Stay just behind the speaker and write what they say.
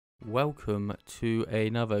Welcome to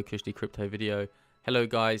another Cushy Crypto video. Hello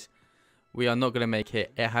guys, we are not going to make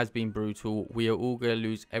it. It has been brutal. We are all going to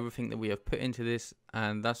lose everything that we have put into this,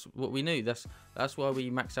 and that's what we knew. That's why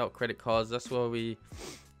we max out credit cards. That's why we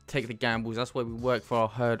take the gambles. That's why we work for our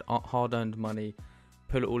hard-earned money,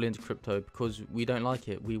 put it all into crypto, because we don't like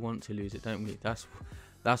it. We want to lose it, don't we? That's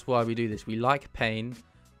why we do this. We like pain.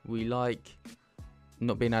 We like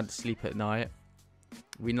not being able to sleep at night.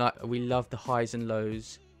 We love the highs and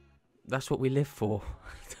lows. That's what we live for,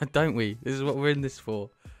 don't we? This is what we're in this for.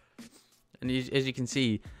 And as you can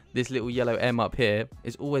see, this little yellow M up here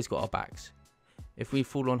has always got our backs. If we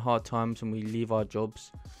fall on hard times and we leave our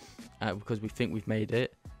jobs because we think we've made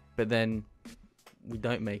it, but then we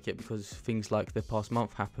don't make it because things like the past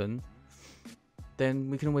month happen, then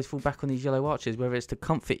we can always fall back on these yellow arches, whether it's to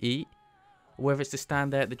comfort eat, or whether it's to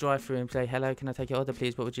stand there at the drive-thru and say, hello, can I take your order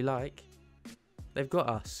please, what would you like? They've got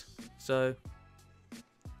us. So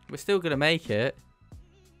we're still going to make it,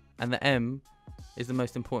 and the M is the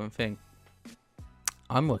most important thing.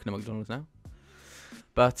 I'm working at McDonald's now.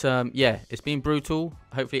 But yeah, it's been brutal.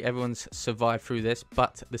 Hopefully everyone's survived through this,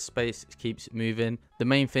 but the space keeps moving. The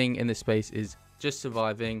main thing in this space is just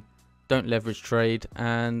surviving. Don't leverage trade,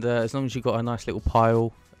 and as long as you've got a nice little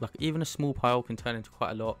pile, like even a small pile can turn into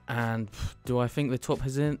quite a lot. And do I think the top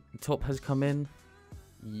has come in?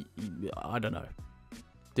 I don't know.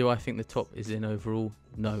 Do I think the top is in overall?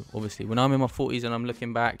 No, obviously. When I'm in my 40s and I'm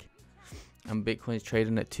looking back and Bitcoin's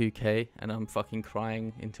trading at 2K and I'm fucking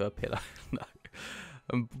crying into a pillow. No.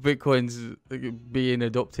 And Bitcoin's being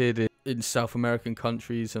adopted in South American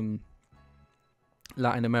countries and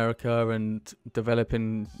Latin America and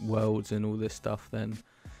developing worlds and all this stuff, then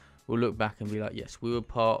we'll look back and be like, yes, we were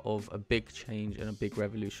part of a big change and a big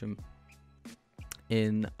revolution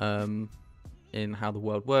in how the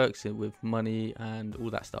world works, with money and all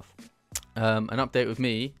that stuff. An update with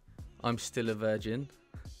me, I'm still a virgin.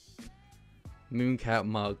 Mooncat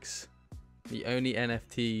mugs, the only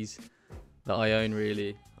NFTs that I own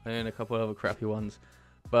really. I own a couple of other crappy ones.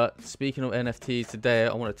 But speaking of NFTs, today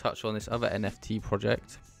I want to touch on this other NFT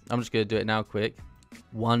project. I'm just going to do it now quick.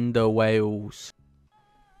 Wonder Whales.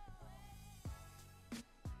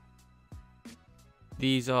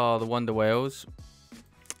 These are the Wonder Whales.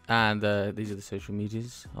 And these are the social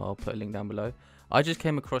medias. I'll put a link down below. I just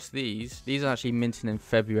came across these. These are actually minting in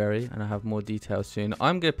February, and I have more details soon.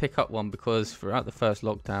 I'm going to pick up one because throughout the first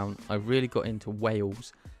lockdown, I really got into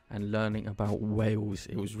whales and learning about whales.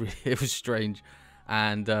 It was strange.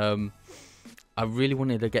 And I really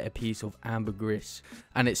wanted to get a piece of ambergris.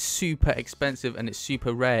 And it's super expensive and it's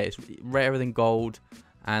super rare. It's rarer than gold.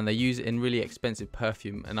 And they use it in really expensive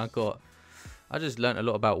perfume. And I just learned a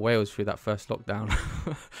lot about whales through that first lockdown.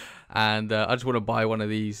 And I just want to buy one of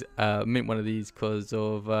these, mint one of these, because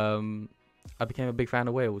of I became a big fan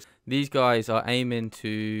of whales. These guys are aiming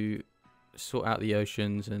to sort out the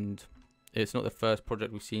oceans, and it's not the first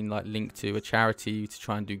project we've seen like linked to a charity to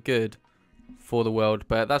try and do good for the world,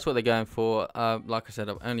 but that's what they're going for. Like I said,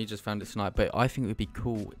 I've only just found it tonight, but I think it would be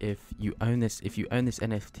cool if you own this. If you own this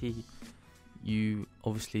NFT, you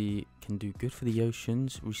obviously can do good for the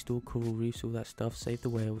oceans, restore coral reefs, all that stuff, save the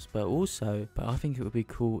whales, but I think it would be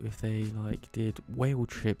cool if they like did whale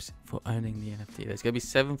trips for owning the NFT. There's going to be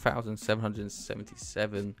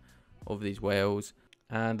 7,777 of these whales,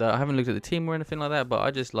 and I haven't looked at the team or anything like that, but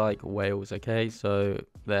I just like whales. Okay, so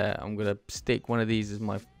there, I'm going to stick one of these as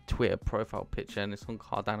my Twitter profile picture, and it's on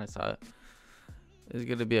Cardano, so there's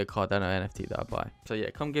going to be a Cardano NFT that I buy. So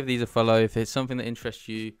yeah, come give these a follow if it's something that interests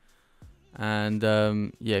you. And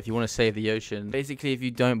yeah, if you want to save the ocean, basically if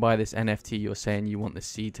you don't buy this NFT, you're saying you want the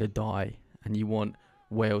sea to die, and you want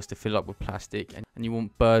whales to fill up with plastic, and you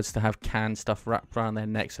want birds to have canned stuff wrapped around their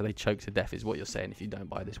necks so they choke to death, is what you're saying if you don't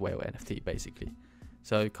buy this whale NFT, basically.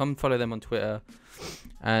 So come follow them on Twitter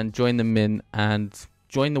and join the mint and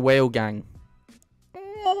join the whale gang.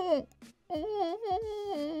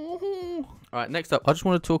 Alright, next up, I just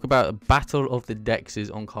want to talk about a battle of the dexes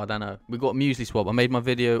on Cardano. We got MuesliSwap. I made my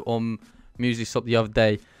video on MuesliSwap the other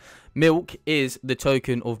day. Milk is the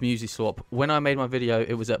token of MuesliSwap. When I made my video,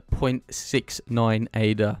 it was at 0.69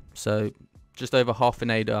 ADA, so just over half an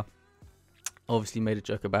ADA. Obviously made a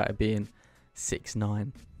joke about it being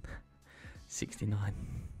 69. 69.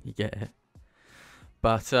 You get it.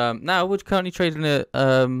 But now we're currently trading at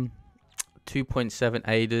 2.7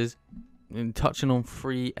 ADAs. And touching on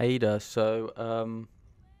 3 ADA, so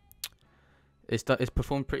it's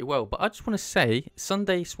performed pretty well. But I just want to say,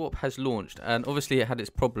 Sunday Swap has launched, and obviously it had its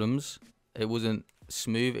problems. It wasn't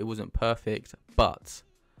smooth, it wasn't perfect, but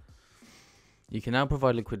you can now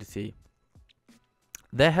provide liquidity.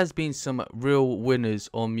 There has been some real winners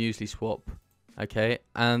on MuesliSwap Okay,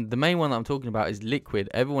 and the main one that I'm talking about is Liquid.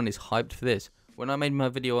 Everyone is hyped for this. When I made my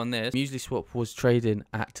video on this, MuesliSwap was trading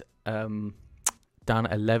at down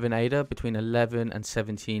at 11 ADA, between 11 and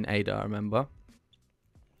 17 ADA, I remember.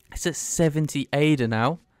 It's at 70 ADA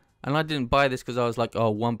now, and I didn't buy this because I was like,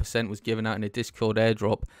 oh, 1% was given out in a Discord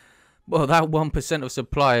airdrop. Well, that 1% of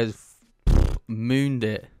suppliers mooned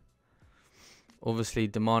it. Obviously,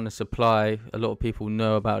 demand and supply. A lot of people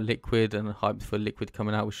know about Liquid and hyped for Liquid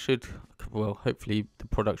coming out, which should, well, hopefully the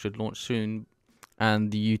product should launch soon.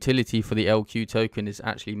 And the utility for the LQ token is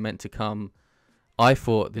actually meant to come. I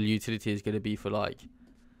thought the utility is going to be for like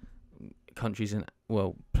countries and,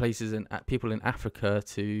 well, places and people in Africa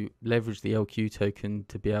to leverage the LQ token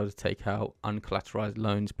to be able to take out uncollateralized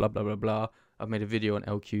loans, blah, blah, blah, blah. I've made a video on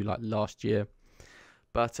LQ like last year.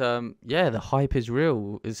 But yeah, the hype is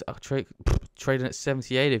real. Is trading at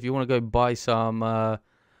 78. If you want to go buy some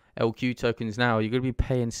LQ tokens now, you're going to be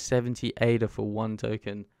paying 70 ADA for one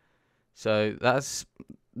token. So that's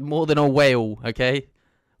more than a whale, okay?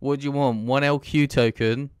 What do you want? One LQ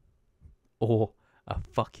token or a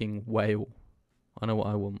fucking whale? I know what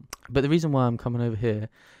I want. But the reason why I'm coming over here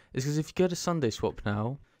is because if you go to SundaySwap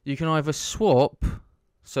now, you can either swap...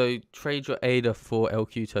 So trade your ADA for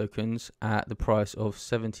LQ tokens at the price of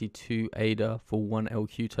 72 ADA for one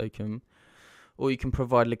LQ token, or you can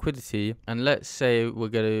provide liquidity. And let's say we're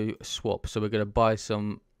going to swap. So we're going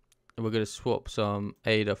to swap some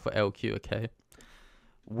ADA for LQ. Okay.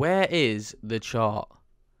 Where is the chart?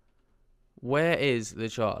 Where is the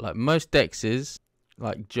chart? Like most dexes,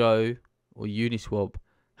 like Joe or Uniswap,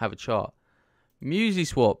 have a chart.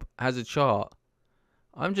 MuesliSwap has a chart.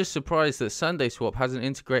 I'm just surprised that SundaySwap hasn't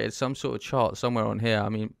integrated some sort of chart somewhere on here. I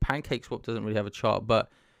mean, PancakeSwap doesn't really have a chart,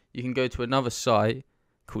 but you can go to another site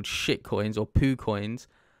called Shitcoins or Poo Coins,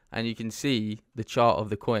 and you can see the chart of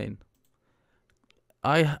the coin.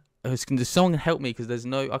 Can someone help me? Because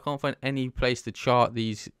I can't find any place to chart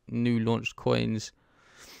these new launched coins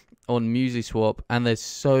on MuesliSwap, and there's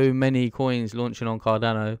so many coins launching on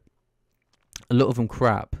Cardano. A lot of them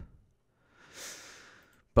crap.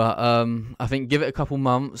 But I think give it a couple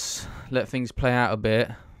months, let things play out a bit.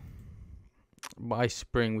 By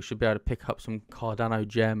spring, we should be able to pick up some Cardano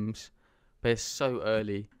gems. But it's so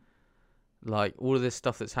early. Like, all of this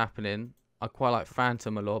stuff that's happening, I quite like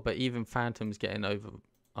Phantom a lot, but even Phantom's getting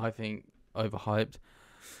overhyped.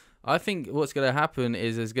 I think what's going to happen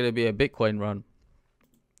is there's going to be a Bitcoin run.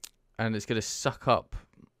 And it's going to suck up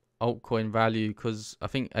altcoin value, because I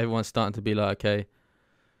think everyone's starting to be like, okay,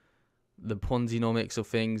 the Ponzi-nomics of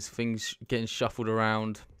things getting shuffled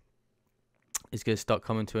around is going to start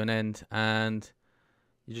coming to an end, and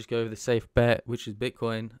you just go over the safe bet, which is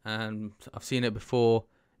Bitcoin. And I've seen it before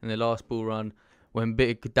in the last bull run. When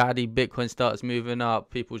Big Daddy Bitcoin starts moving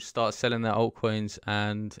up, people just start selling their altcoins,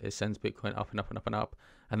 and it sends Bitcoin up and up and up and up.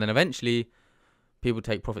 And then eventually, people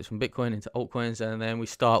take profits from Bitcoin into altcoins, and then we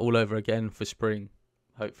start all over again for spring,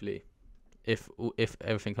 hopefully, if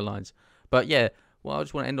everything aligns. But yeah, well, I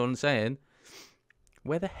just want to end on saying,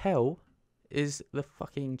 where the hell is the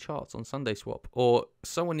fucking charts on SundaySwap? Or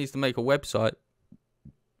someone needs to make a website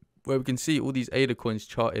where we can see all these ADA coins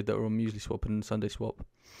charted that are on MuesliSwap and SundaySwap.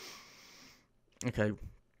 Okay.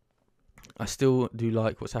 I still do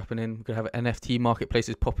like what's happening. We're going to have NFT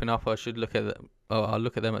marketplaces popping up. I should look at them. Oh, I'll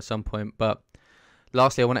look at them at some point. But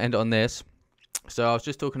lastly, I want to end it on this. So I was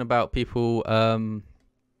just talking about people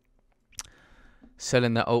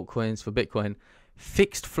selling their altcoins for Bitcoin.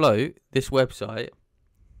 Fixed Float, this website,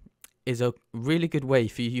 is a really good way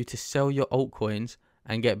for you to sell your altcoins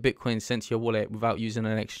and get Bitcoin sent to your wallet without using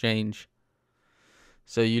an exchange.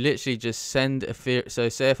 So you literally just send Ethereum. So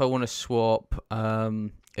say if I want to swap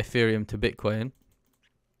Ethereum to Bitcoin,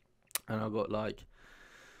 and I've got like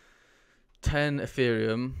 10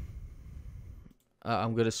 Ethereum,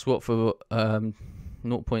 I'm going to swap for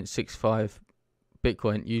 0.65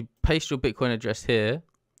 Bitcoin. You paste your Bitcoin address here,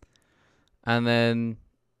 and then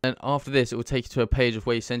after this, it will take you to a page of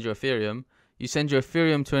where you send your Ethereum. You send your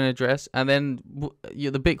Ethereum to an address, and then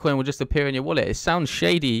the Bitcoin will just appear in your wallet. It sounds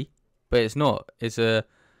shady, but it's not. It's a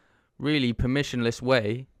really permissionless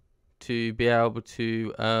way to be able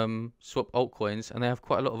to swap altcoins, and they have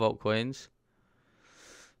quite a lot of altcoins.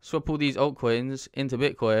 Swap all these altcoins into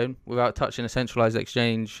Bitcoin without touching a centralized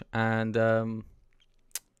exchange, and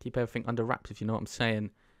keep everything under wraps, if you know what I'm saying.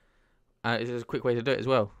 It's a quick way to do it as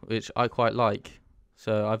well, which I quite like.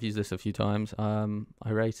 So I've used this a few times. I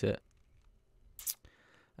rate it.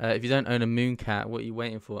 If you don't own a Mooncat, what are you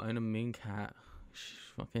waiting for? Own a Mooncat.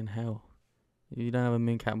 Fucking hell. If you don't have a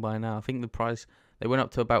Mooncat by now, I think the price, they went up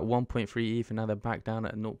to about 1.3 ETH, and now they're back down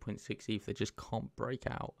at 0.6 ETH. They just can't break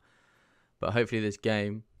out. But hopefully this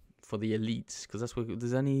game for the elites, because that's what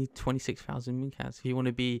there's only 26,000 moon-cats. If you want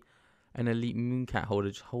to be an elite moon-cat holder,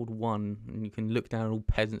 just hold one, and you can look down at all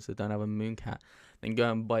peasants that don't have a moon-cat. Then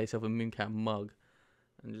go and buy yourself a moon-cat mug,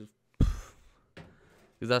 and just,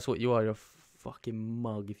 because that's what you are. You're a fucking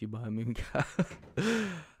mug if you buy a moon-cat.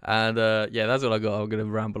 And yeah, that's all I got. I'm gonna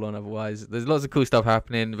ramble on otherwise. There's lots of cool stuff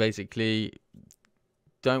happening. Basically,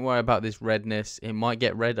 don't worry about this redness. It might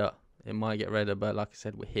get redder. It might get redder, but like I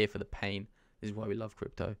said, we're here for the pain. This is why we love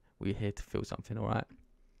crypto. We're here to feel something, all right?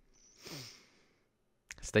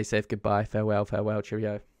 Stay safe. Goodbye. Farewell. Farewell.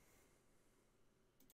 Cheerio.